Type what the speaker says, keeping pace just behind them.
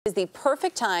Is the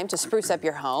perfect time to spruce up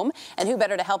your home, and who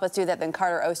better to help us do that than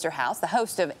Carter Oosterhouse, the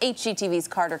host of HGTV's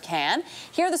Carter Can,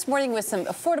 here this morning with some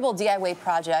affordable DIY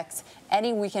projects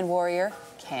any weekend warrior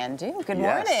can do. Good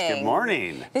morning. Yes, good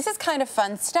morning. This is kind of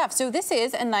fun stuff. So this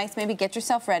is a nice, maybe get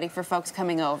yourself ready for folks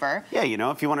coming over. Yeah, you know,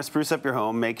 if you want to spruce up your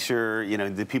home, make sure, you know,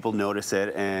 the people notice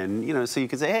it, and, you know, so you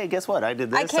can say, hey, guess what? I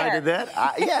did this, I did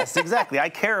that. Yes, exactly. I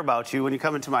care about you when you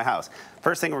come into my house.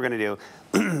 First thing we're going to do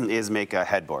is make a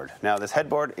headboard. Now, this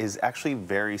headboard is actually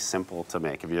very simple to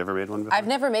make. Have you ever made one before? I've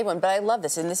never made one, but I love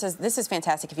this, and this is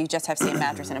fantastic if you just have, say, a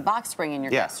mattress and a box spring in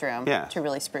your guest room to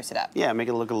really spruce it up. Yeah, make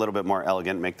it look a little bit more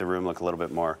elegant, make the room look a little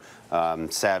bit more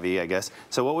savvy, I guess.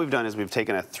 So what we've done is we've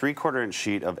taken a 3/4 inch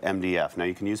sheet of MDF. Now,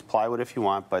 you can use plywood if you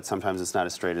want, but sometimes it's not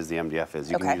as straight as the MDF is.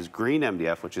 You can use green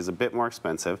MDF, which is a bit more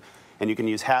expensive, and you can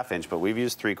use 1/2 inch, but we've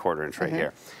used 3/4 inch right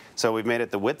here. So we've made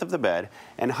it the width of the bed,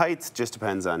 and height just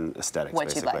depends on aesthetics,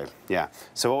 basically. Yeah.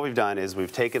 So what we've done is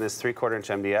we've taken this 3/4 inch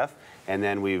MDF, and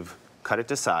then we've cut it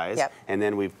to size, and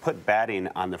then we've put batting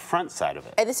on the front side of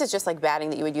it. And this is just like batting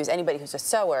that you would use, anybody who's a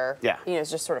sewer, you know, it's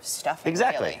just sort of stuffing.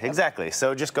 Exactly, exactly.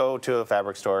 So just go to a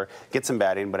fabric store, get some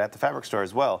batting, but at the fabric store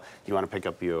as well, you want to pick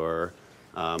up your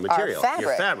material,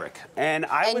 your fabric. And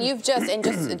you've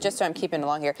just so I'm keeping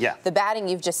along here, the batting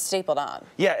you've just stapled on.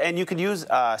 Yeah, and you could use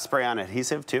spray-on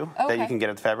adhesive too, that you can get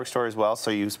at the fabric store as well.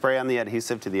 So you spray on the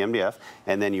adhesive to the MDF,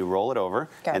 and then you roll it over,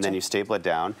 and then you staple it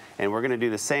down. And we're going to do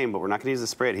the same, but we're not going to use the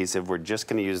spray adhesive. We're just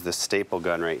going to use the staple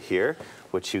gun right here,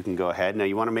 which you can go ahead. Now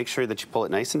you want to make sure that you pull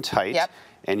it nice and tight.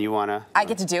 And you want to... I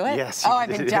get to do it? Yes. Oh, I've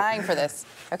been dying for this.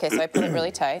 Okay, so I put it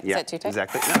really tight. Is that too tight?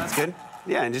 Exactly. No, that's good.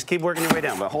 Yeah, and just keep working your way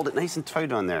down, but hold it nice and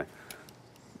tight on there.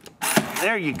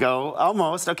 There you go,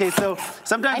 almost. Okay, so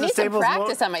sometimes the staples I need some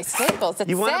practice on my staples.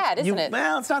 It's sad, isn't it?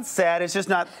 Well, it's not sad. It's just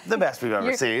not the best we've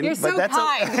ever seen. You're so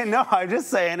kind. No, I'm just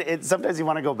saying, sometimes you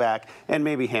want to go back and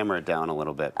maybe hammer it down a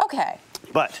little bit. Okay.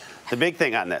 But the big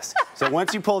thing on this, so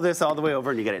once you pull this all the way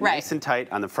over and you get it nice and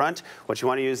tight on the front, what you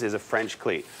want to use is a French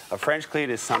cleat. A French cleat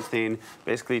is something,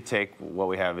 basically take what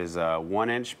we have is a 1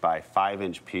 inch by 5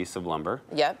 inch piece of lumber.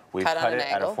 We've cut it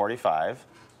at a 45.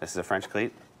 This is a French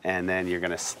cleat. And then you're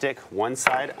going to stick one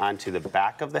side onto the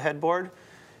back of the headboard,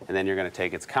 and then you're going to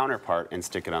take its counterpart and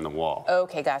stick it on the wall.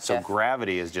 Okay, gotcha. So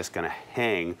gravity is just going to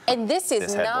hang. And this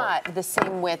is not the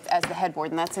same width as the headboard,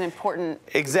 and that's an important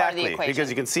part of the equation. Because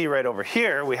you can see right over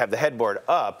here, we have the headboard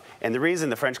up, and the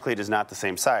reason the French cleat is not the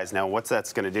same size. Now, what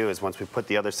that's going to do is once we put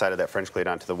the other side of that French cleat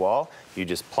onto the wall, you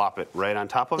just plop it right on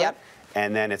top of it.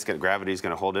 And then gravity is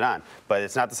going to hold it on. But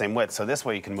it's not the same width, so this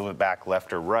way you can move it back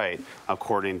left or right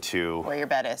according to where your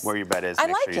bed is. Where your bed is,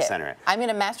 make sure you center it. I'm going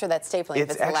to master that stapling if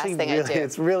it's the last thing I do.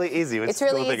 It's really easy. It's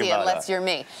really easy unless you're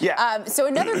me. So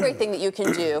another great thing that you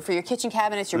can do for your kitchen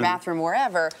cabinets, your bathroom,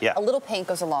 wherever, a little paint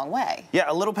goes a long way. Yeah,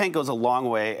 a little paint goes a long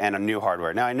way, and a new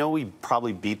hardware. Now, I know we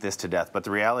probably beat this to death, but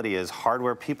the reality is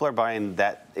hardware, people are buying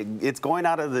that. It's going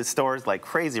out of the stores like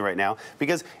crazy right now,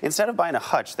 because instead of buying a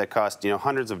hutch that costs, you know,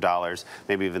 hundreds of dollars,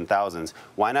 maybe even thousands,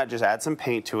 why not just add some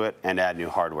paint to it and add new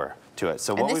hardware to it?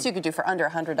 So this you could do for under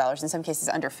 $100, in some cases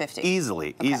under $50.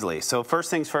 Easily. So first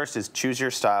things first is choose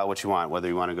your style, what you want, whether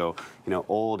you want to go, you know,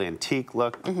 old antique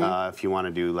look, if you want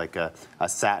to do like a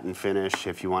satin finish,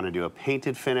 if you want to do a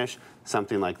painted finish,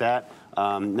 something like that.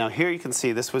 Now here you can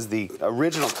see this was the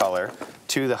original color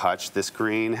to the hutch. This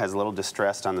green has a little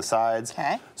distressed on the sides.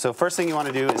 So first thing you want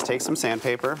to do is take some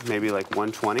sandpaper, maybe like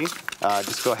 120.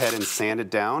 Just go ahead and sand it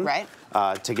down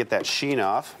to get that sheen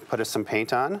off. Put some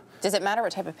paint on. Does it matter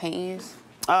what type of paint you use?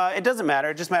 It doesn't matter.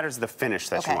 It just matters the finish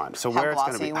that you want. So where it's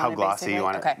going to be, how glossy you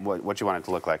want it, what you want it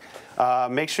to look like.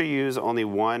 Make sure you use only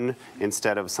one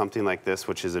instead of something like this,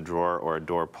 which is a drawer or a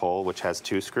door pull, which has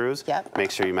 2 screws.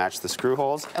 Make sure you match the screw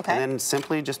holes, and then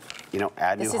simply just, you know,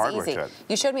 add new hardware to it.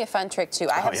 You showed me a fun trick too.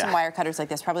 I have some wire cutters like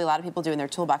this. Probably a lot of people do in their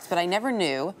toolbox, but I never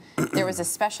knew there was a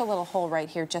special little hole right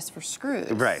here just for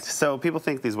screws. Right. So people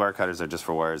think these wire cutters are just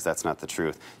for wires. That's not the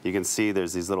truth. You can see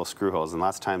there's these little screw holes, and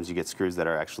lots of times you get screws that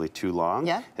are actually too long.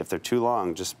 If they're too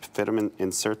long, just fit them in,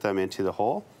 insert them into the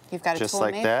hole. You've got a just tool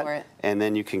like made that, for it. And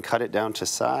then you can cut it down to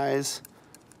size.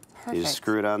 You just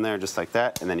screw it on there just like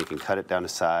that, and then you can cut it down to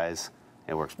size.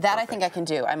 It works that perfect. I think I can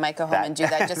do. I might go home and do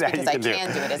that just because I can do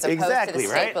it as opposed to the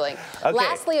stapling.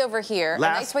 Lastly over here, a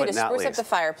nice way to spruce up the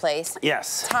fireplace.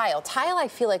 Tile. Tile I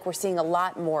feel like we're seeing a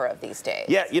lot more of these days.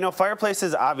 Yeah, you know,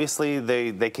 fireplaces, obviously,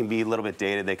 they can be a little bit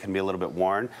dated. They can be a little bit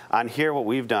worn. On here, what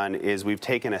we've done is we've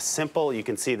taken a simple, you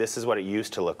can see this is what it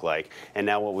used to look like. And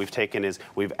now what we've taken is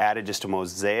we've added just a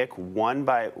mosaic 1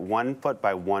 foot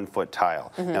by 1 foot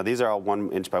tile. Now, these are all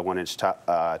 1 inch by 1 inch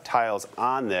tiles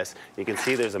on this. You can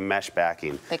see there's a mesh back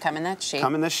backing. They come in that sheet.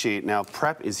 Come in this sheet. Now,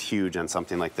 prep is huge on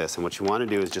something like this, and what you want to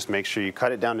do is just make sure you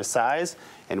cut it down to size,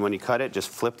 and when you cut it, just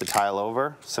flip the tile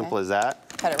over. Simple as that.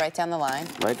 Cut it right down the line.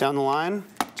 Right down the line,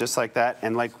 just like that.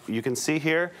 And like you can see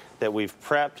here that we've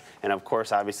prepped, and of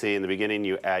course, obviously, in the beginning,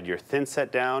 you add your thin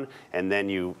set down, and then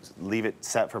you leave it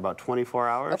set for about 24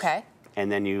 hours. Okay. And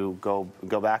then you go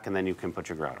back, and then you can put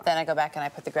your grout on. Then I go back and I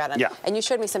put the grout on. Yeah. And you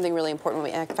showed me something really important.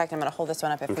 In fact, I'm going to hold this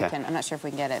one up if we can. I'm not sure if we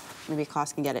can get it. Maybe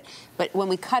Klaus can get it. But when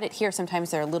we cut it here, sometimes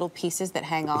there are little pieces that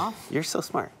hang off. You're so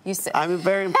smart. You said. I'm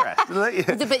very impressed.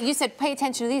 But you said pay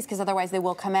attention to these because otherwise they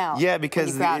will come out. Yeah,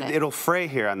 because it'll fray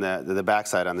here on the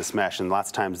backside on this mesh, and lots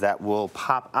of times that will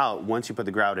pop out once you put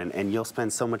the grout in, and you'll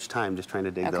spend so much time just trying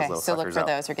to dig those little suckers out. Okay, so look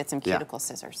for those or get some cuticle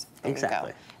scissors. There exactly.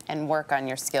 You go. And work on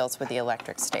your skills with the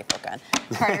electric staple gun.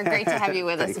 Carter, great to have you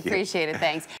with us. Appreciate it.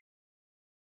 Thanks.